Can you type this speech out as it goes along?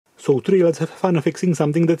So today let's have fun fixing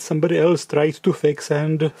something that somebody else tried to fix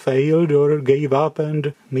and failed or gave up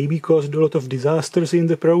and maybe caused a lot of disasters in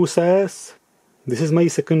the process. This is my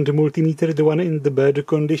second multimeter, the one in the bad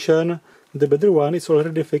condition. The better one is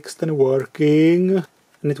already fixed and working,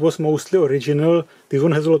 and it was mostly original. This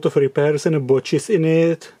one has a lot of repairs and botches in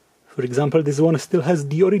it. For example, this one still has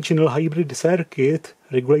the original hybrid circuit,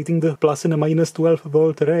 regulating the plus and minus 12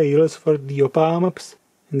 volt rails for the op-amps.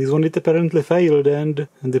 And this one it apparently failed, and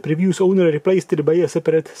the previous owner replaced it by a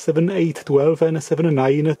separate 7812 and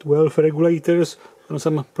 7912 regulators on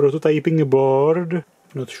some prototyping board.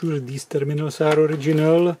 Not sure these terminals are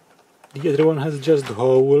original. The other one has just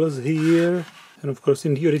holes here. And of course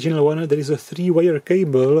in the original one there is a 3-wire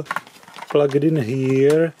cable plugged in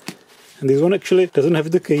here. And this one actually doesn't have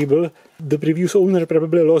the cable. The previous owner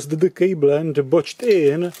probably lost the cable and botched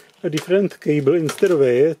in a different cable instead of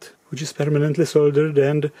it, which is permanently soldered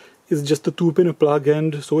and is just a 2-pin plug,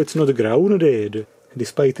 and so it's not grounded,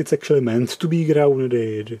 despite it's actually meant to be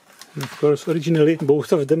grounded. And of course originally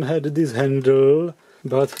both of them had this handle,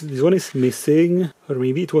 but this one is missing, or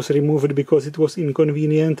maybe it was removed because it was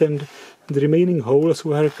inconvenient, and the remaining holes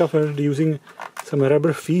were covered using some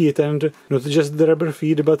rubber feet, and not just the rubber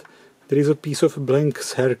feet, but there is a piece of blank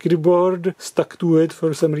circuit board stuck to it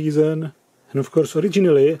for some reason. And of course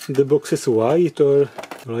originally the box is white or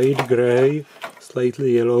light grey,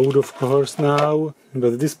 slightly yellowed of course now,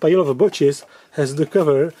 but this pile of botches has the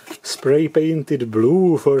cover spray painted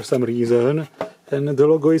blue for some reason, and the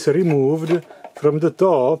logo is removed from the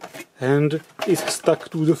top and is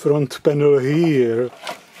stuck to the front panel here.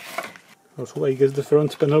 Also I guess the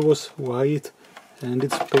front panel was white and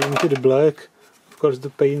it's painted black. Of course the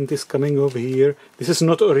paint is coming off here. This is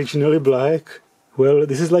not originally black. Well,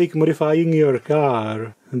 this is like modifying your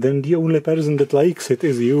car, and then the only person that likes it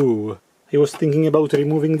is you. I was thinking about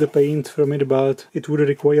removing the paint from it, but it would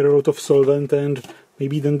require a lot of solvent, and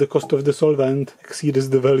maybe then the cost of the solvent exceeds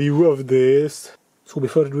the value of this. So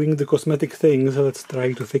before doing the cosmetic things, let's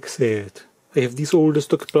try to fix it. I have these old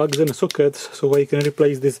stock plugs and sockets, so I can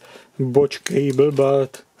replace this botch cable,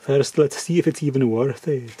 but first let's see if it's even worth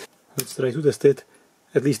it. Let's try to test it.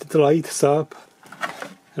 At least it lights up.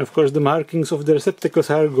 And of course the markings of the receptacles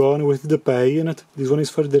are gone with the paint. This one is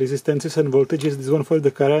for the resistances and voltages, this one for the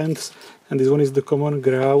currents, and this one is the common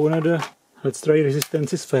ground. Let's try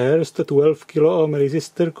resistances first. A 12 kilo ohm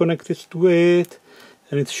resistor connected to it,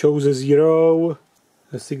 and it shows a 0.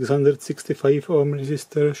 A 665 ohm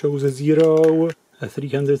resistor shows a 0. A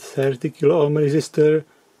 330 kilo ohm resistor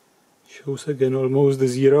shows again almost a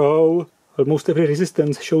 0. Almost every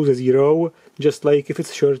resistance shows a 0, just like if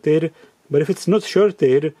it's shorted. But if it's not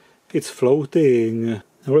shorted, it's floating. Now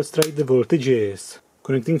let's try the voltages.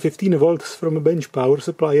 Connecting 15 volts from a bench power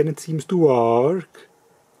supply and it seems to work.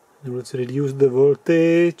 Now let's reduce the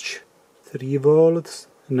voltage. 3 volts.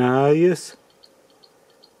 Nice.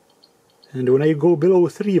 And when I go below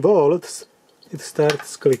 3 volts, it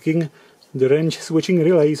starts clicking. The range switching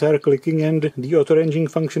relays are clicking and the auto-ranging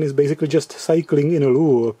function is basically just cycling in a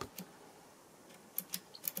loop.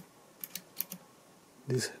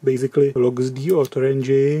 This basically logs the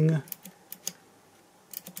auto-ranging.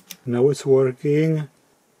 Now it's working.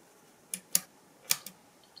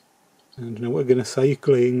 And now again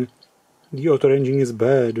cycling. The auto-ranging is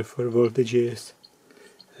bad for voltages.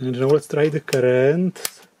 And now let's try the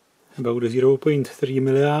current. About 0.3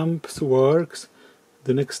 milliamps works.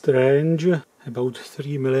 The next range, about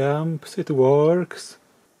 3 milliamps, it works.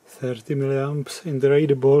 30 milliamps in the right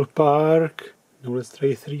ballpark. Now let's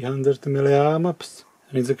try 300 milliamps.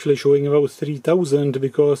 And it's actually showing about 3000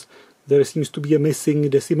 because there seems to be a missing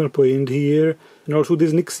decimal point here. And also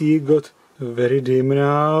this Nixie got very dim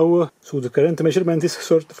now. So the current measurement is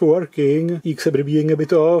sort of working, except being a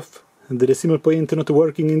bit off. And the decimal point not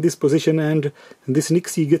working in this position, and this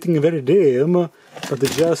Nixie getting very dim, but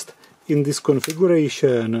just in this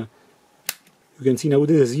configuration. You can see now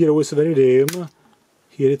this 0 is very dim.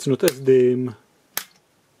 Here it's not as dim.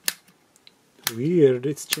 Weird,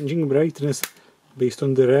 it's changing brightness based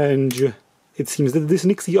on the range. It seems that this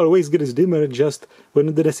Nixie always gets dimmer just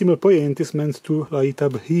when the decimal point is meant to light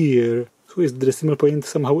up here. So is the decimal point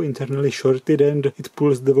somehow internally shorted and it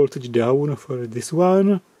pulls the voltage down for this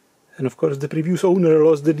one? And of course the previous owner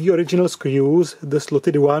lost the original screws, the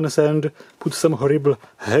slotted ones, and put some horrible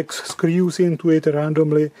hex screws into it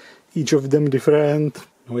randomly, each of them different.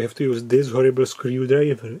 Now I have to use this horrible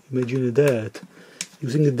screwdriver, imagine that.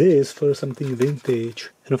 Using this for something vintage.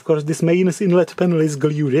 And of course this mains inlet panel is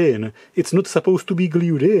glued in. It's not supposed to be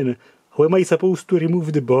glued in. How am I supposed to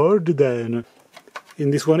remove the board then? In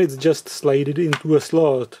this one it's just slided into a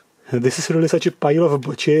slot. This is really such a pile of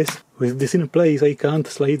botches. With this in place, I can't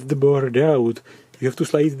slide the board out. You have to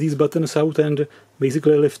slide these buttons out and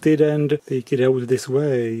basically lift it and take it out this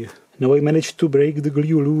way. Now I managed to break the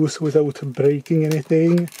glue loose without breaking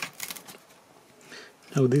anything.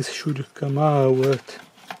 Now this should come out.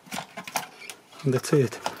 And that's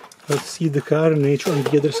it. Let's see the carnage on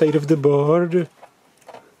the other side of the board.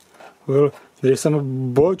 Well, there is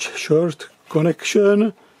some botch short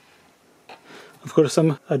connection. Of course,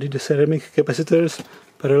 some added ceramic capacitors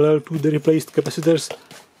parallel to the replaced capacitors.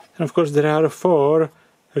 And of course, there are 4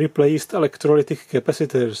 replaced electrolytic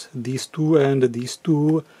capacitors. These 2 and these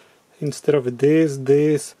 2. Instead of this,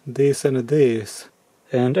 and this.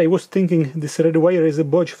 And I was thinking this red wire is a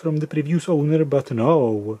botch from the previous owner, but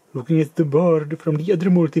no. Looking at the board from the other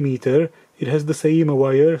multimeter, it has the same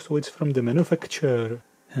wire, so it's from the manufacturer.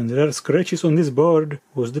 And there are scratches on this board.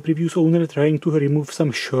 Was the previous owner trying to remove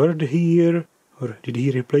some short here? Or did he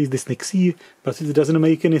replace this Nixie? But it doesn't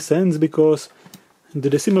make any sense because the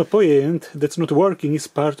decimal point that's not working is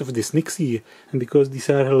part of this Nixie. And because these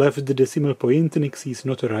are left decimal point Nixies,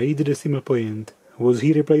 not right decimal point. Was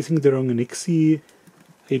he replacing the wrong Nixie?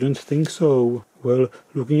 I don't think so. Well,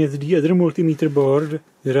 looking at the other multimeter board,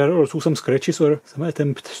 there are also some scratches or some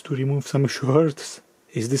attempts to remove some shorts.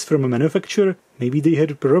 Is this from a manufacturer? Maybe they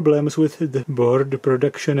had problems with the board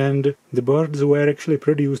production and the boards were actually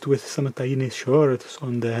produced with some tiny shorts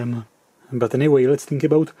on them. But anyway, let's think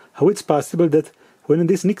about how it's possible that when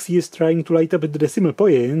this Nixie is trying to light up the decimal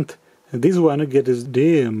point, this one gets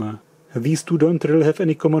dim. These two don't really have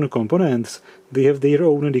any common components. They have their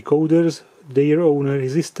own decoders, their own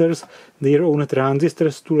resistors, their own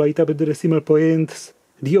transistors to light up the decimal points.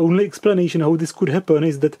 The only explanation how this could happen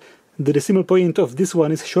is that the decimal point of this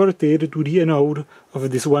one is shorted to the anode of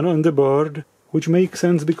this one on the board, which makes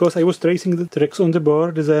sense because I was tracing the tracks on the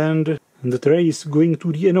boards and the trace going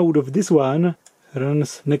to the anode of this one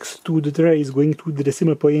runs next to the trace going to the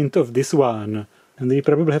decimal point of this one. And they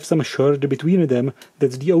probably have some short between them.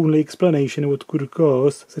 That's the only explanation what could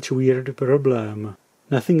cause such a weird problem.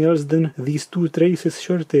 Nothing else than these two traces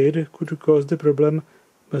shorted could cause the problem,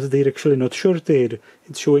 but they're actually not shorted.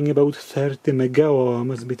 It's showing about 30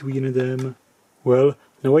 megaohms between them. Well,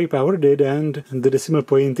 now I powered it and the decimal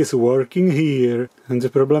point is working here, and the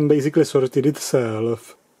problem basically sorted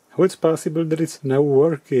itself. How it's possible that it's now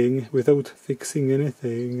working without fixing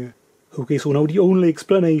anything? Okay, so now the only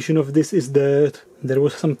explanation of this is that there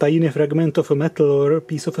was some tiny fragment of a metal or a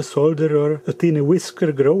piece of a solder or a thin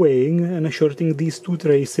whisker growing and shorting these two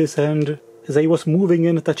traces, and as I was moving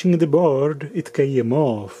and touching the board, it came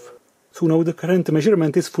off. So now the current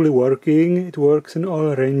measurement is fully working, it works in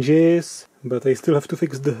all ranges, but I still have to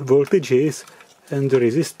fix the voltages and the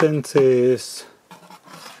resistances.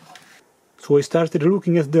 So I started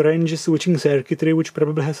looking at the range switching circuitry, which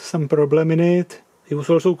probably has some problem in it. I was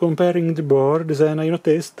also comparing the boards and I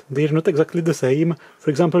noticed they're not exactly the same. For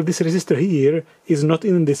example, this resistor here is not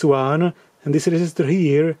in this one, and this resistor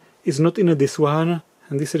here is not in this one,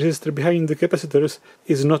 and this resistor behind the capacitors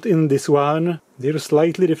is not in this one. They're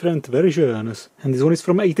slightly different versions. And this one is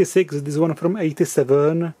from 86, this one from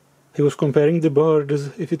 87. I was comparing the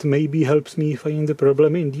boards if it maybe helps me find the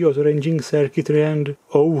problem in the auto-ranging circuitry, and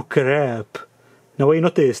oh crap! Now I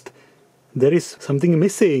noticed there is something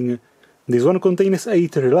missing. This one contains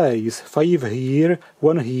 8 relays, 5 here,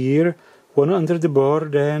 1 under the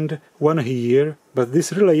board and 1 here, but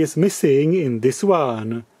this relay is missing in this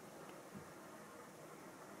one.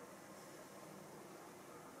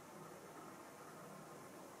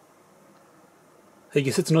 I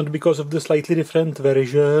guess it's not because of the slightly different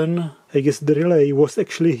version. I guess the relay was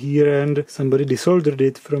actually here and somebody desoldered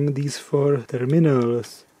it from these 4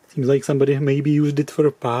 terminals. Seems like somebody maybe used it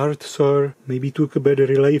for parts or maybe took a bad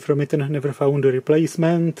relay from it and never found a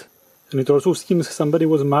replacement. And it also seems somebody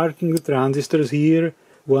was marking the transistors here,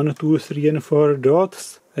 1, 2, 3 and 4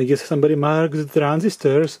 dots. I guess somebody marks the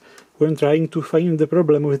transistors when trying to find the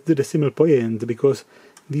problem with the decimal point, because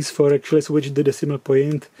these 4 actually switch the decimal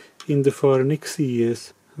point in the 4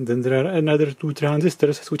 Nixies. And then there are another 2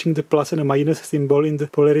 transistors switching the plus and minus symbol in the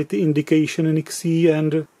polarity indication Nixie,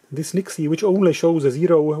 and this Nixie, which only shows a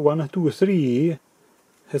 0, 1, 2, 3,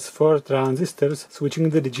 has 4 transistors switching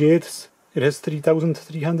the digits. It has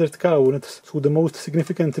 3300 counts, so the most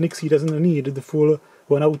significant Nixie doesn't need the full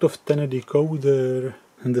 1 out of 10 decoder,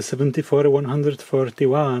 and the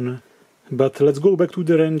 74141. But let's go back to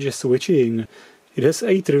the range switching. It has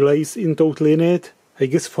 8 relays in total in it. I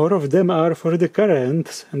guess 4 of them are for the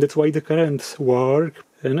currents, and that's why the currents work,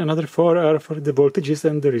 and another 4 are for the voltages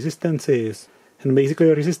and the resistances. And basically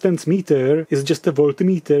a resistance meter is just a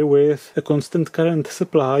voltmeter with a constant current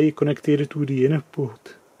supply connected to the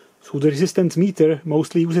input. So the resistance meter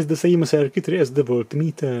mostly uses the same circuitry as the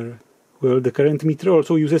voltmeter. Well, the current meter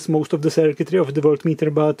also uses most of the circuitry of the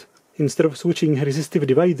voltmeter, but instead of switching resistive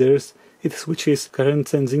dividers, it switches current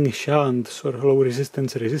sensing shunts or low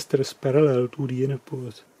resistance resistors parallel to the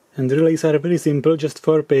input. And the relays are very simple, just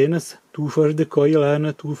 4 pins, 2 for the coil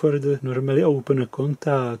and 2 for the normally open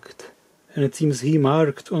contact. And it seems he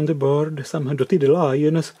marked on the board some dotted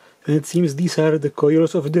lines, and it seems these are the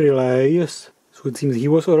coils of the relays. So it seems he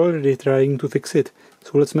was already trying to fix it.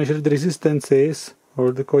 So let's measure the resistances.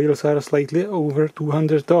 All the coils are slightly over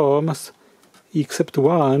 200 ohms, except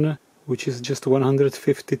one, which is just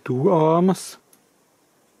 152 ohms.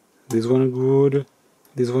 This one good,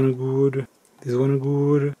 this one good, this one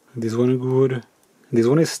good, this one good. This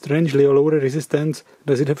one is strangely a lower resistance.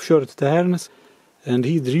 Does it have short turns? And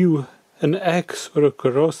he drew an X or a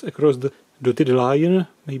cross across the dotted line.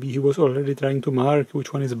 Maybe he was already trying to mark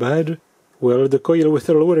which one is bad. Well, the coil with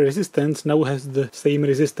a lower resistance now has the same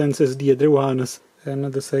resistance as the other ones, and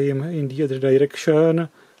the same in the other direction,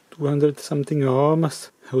 200 something ohms.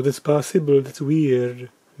 How that's possible? That's weird.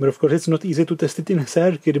 But of course it's not easy to test it in a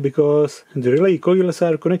circuit, because the relay coils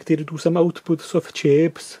are connected to some outputs of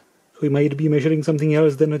chips, so we might be measuring something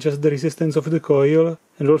else than just the resistance of the coil.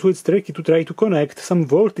 And also it's tricky to try to connect some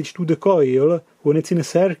voltage to the coil when it's in a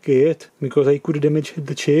circuit, because I could damage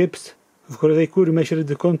the chips. Of course I could measure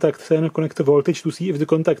the contacts and connect the voltage to see if the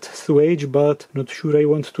contacts switch, but not sure I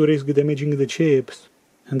want to risk damaging the chips.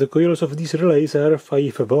 And the coils of these relays are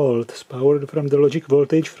 5 volts, powered from the logic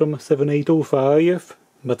voltage from 7805.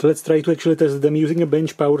 But let's try to actually test them using a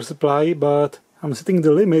bench power supply, but I'm setting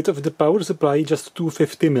the limit of the power supply just to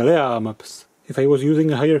 50 milliamps. If I was using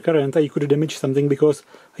a higher current, I could damage something, because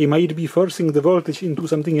I might be forcing the voltage into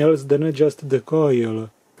something else than just the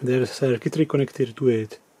coil. There's circuitry connected to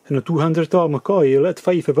it. And a 200 ohm coil at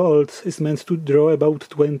 5 volts is meant to draw about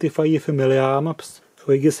 25 milliamps.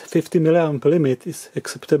 So I guess 50 milliamp limit is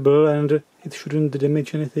acceptable and it shouldn't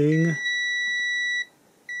damage anything.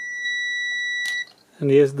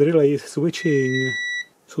 And yes, the relay is switching.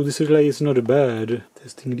 So this relay is not bad.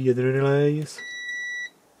 Testing the other relays.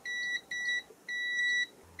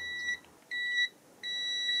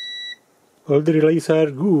 All the relays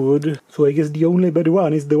are good, so I guess the only bad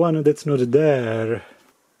one is the one that's not there.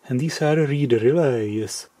 And these are reed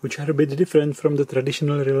relays, which are a bit different from the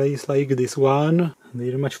traditional relays like this one.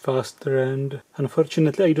 They're much faster, and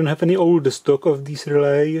unfortunately I don't have any old stock of these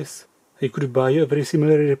relays. I could buy a very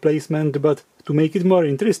similar replacement, but to make it more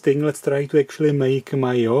interesting, let's try to actually make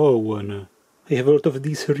my own. I have a lot of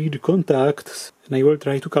these reed contacts, and I will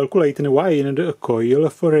try to calculate and wind a coil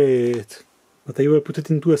for it. But I will put it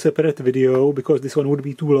into a separate video, because this one would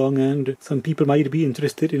be too long and some people might be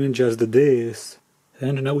interested in just this.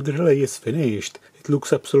 And now the relay is finished. It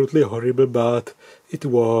looks absolutely horrible, but it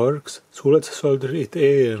works, so let's solder it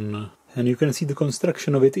in. And you can see the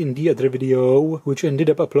construction of it in the other video, which ended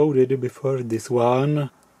up uploaded before this one.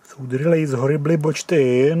 So the relay is horribly botched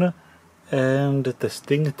in, and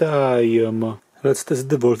testing time. Let's test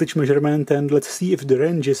the voltage measurement and let's see if the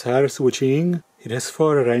ranges are switching. It has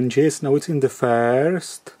 4 ranges, now it's in the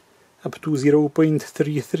first, up to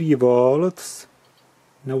 0.33 volts.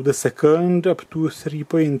 Now the second, up to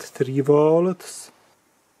 3.3 volts.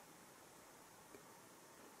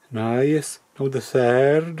 Nice. Now the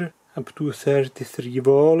third, up to 33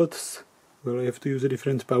 volts. Well, I have to use a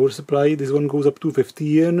different power supply. This one goes up to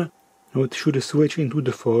 15. Now it should switch into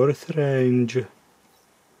the 4th range.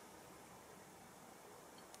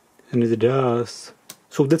 And it does.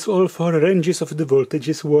 So that's all 4 ranges of the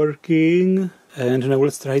voltages working. And now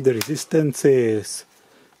let's try the resistances.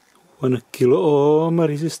 1 kilo ohm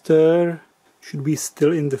resistor should be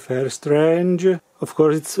still in the first range. Of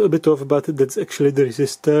course it's a bit off, but that's actually the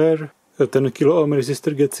resistor. A 10 kilo ohm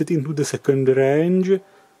resistor gets it into the second range.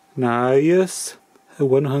 Nice. A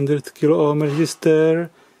 100 kilo ohm resistor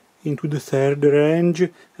into the third range.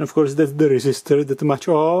 And of course that's the resistor that much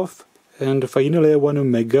off. And finally a 1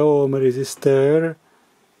 mega ohm resistor.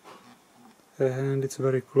 And it's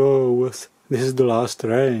very close. This is the last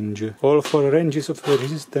range. All 4 ranges of the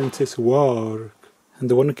resistances work. And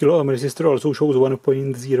the 1 kilo ohm resistor also shows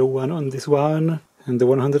 1.01 on this one. And the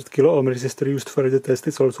 100 kilo ohm resistor used for the test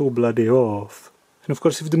is also bloody off. And of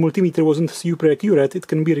course if the multimeter wasn't super accurate, it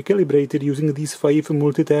can be recalibrated using these 5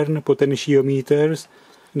 multi-turn potentiometers.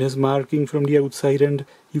 It has marking from the outside and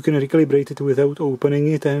you can recalibrate it without opening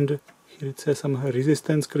it, and here it says some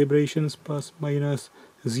resistance calibrations plus minus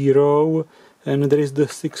 0. And there is the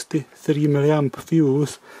 63 milliamp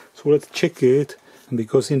fuse, so let's check it,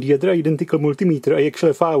 because in the other identical multimeter I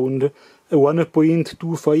actually found a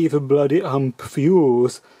 1.25 bloody amp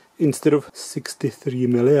fuse instead of 63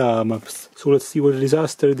 milliamps. So let's see what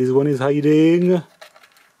disaster this one is hiding.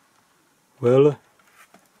 Well,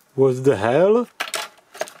 what the hell?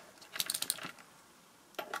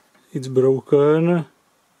 It's broken.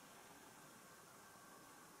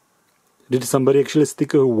 Did somebody actually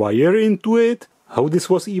stick a wire into it? How this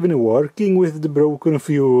was even working with the broken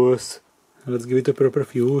fuse? Let's give it a proper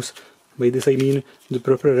fuse. By this I mean the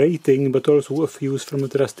proper rating, but also a fuse from a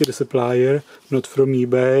trusted supplier, not from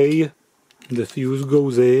eBay. The fuse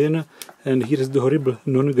goes in, and here's the horrible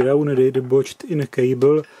non-grounded botched in a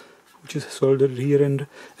cable, which is soldered here, and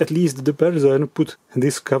at least the person put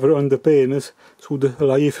this cover on the pins, so the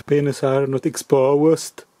live pins are not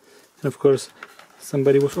exposed. And of course,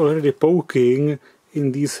 somebody was already poking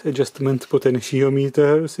in these adjustment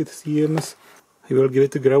potentiometers, it seems. I will give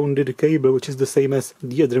it a grounded cable, which is the same as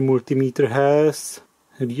the other multimeter has.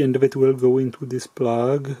 At the end of it will go into this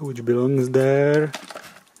plug, which belongs there.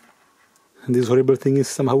 And this horrible thing is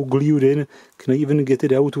somehow glued in. Can I even get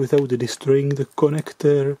it out without destroying the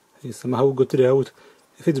connector? I somehow got it out.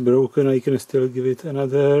 If it's broken, I can still give it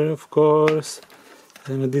another, of course.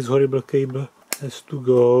 And this horrible cable has to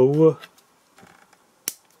go.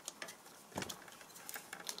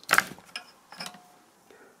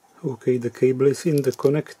 Okay, the cable is in the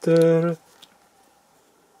connector.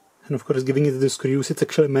 And of course, giving it the screws it's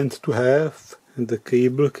actually meant to have. And the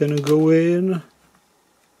cable can go in.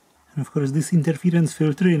 And of course, this interference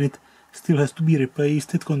filter in it still has to be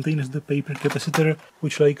replaced. It contains the paper capacitor,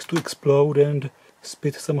 which likes to explode and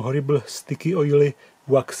spit some horrible sticky, oily,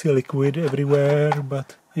 waxy liquid everywhere.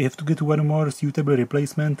 But I have to get one more suitable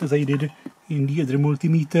replacement, as I did in the other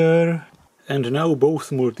multimeter. And now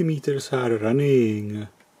both multimeters are running.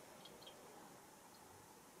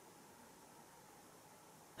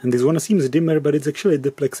 And this one seems dimmer, but it's actually the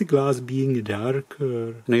plexiglass being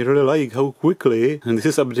darker. And I really like how quickly, and this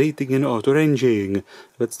is updating in auto-ranging.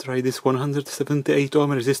 Let's try this 178 ohm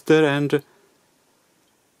resistor and...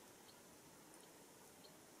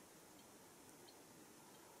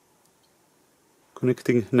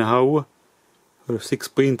 connecting now for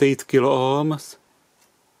 6.8 kilo ohms.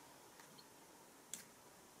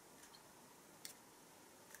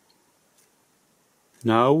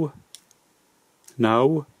 Now.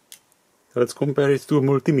 Let's compare it to a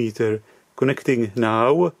multimeter. Connecting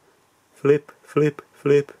now. Flip, flip,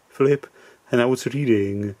 flip, flip. And now it's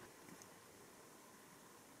reading.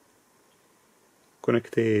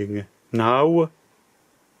 Connecting now.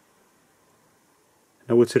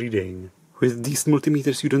 Now it's reading. With these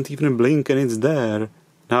multimeters you don't even blink and it's there.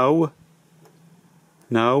 Now.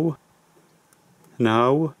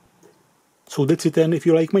 So that's it, and if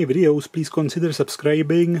you like my videos, please consider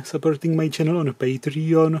subscribing, supporting my channel on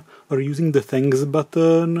Patreon, or using the thanks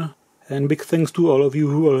button. And big thanks to all of you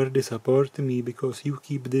who already support me, because you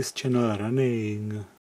keep this channel running.